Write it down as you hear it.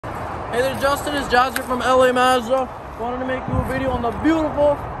Hey there, Justin. It's Jazzer from LA Mazda. Wanted to make you a video on the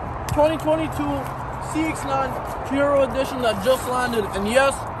beautiful 2022 CX-9 Puro Edition that just landed. And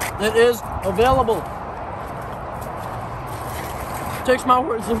yes, it is available. Takes my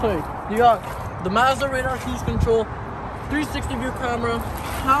words away. You got the Mazda radar cruise control, 360 view camera,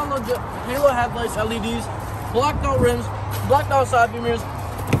 halo headlights, LEDs, blacked out rims, blacked out side view mirrors.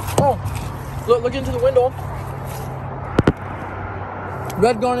 Oh, look into the window.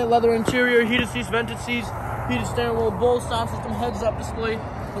 Red garnet leather interior, heated seats, vented seats, heated steering wheel, Bose sound system, heads-up display,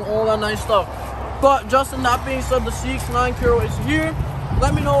 and all that nice stuff. But Justin, that being said, the CX-9 Puro is here.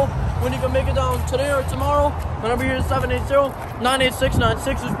 Let me know when you can make it down today or tomorrow. My number here is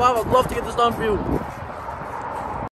 780-986-9625. I'd love to get this done for you.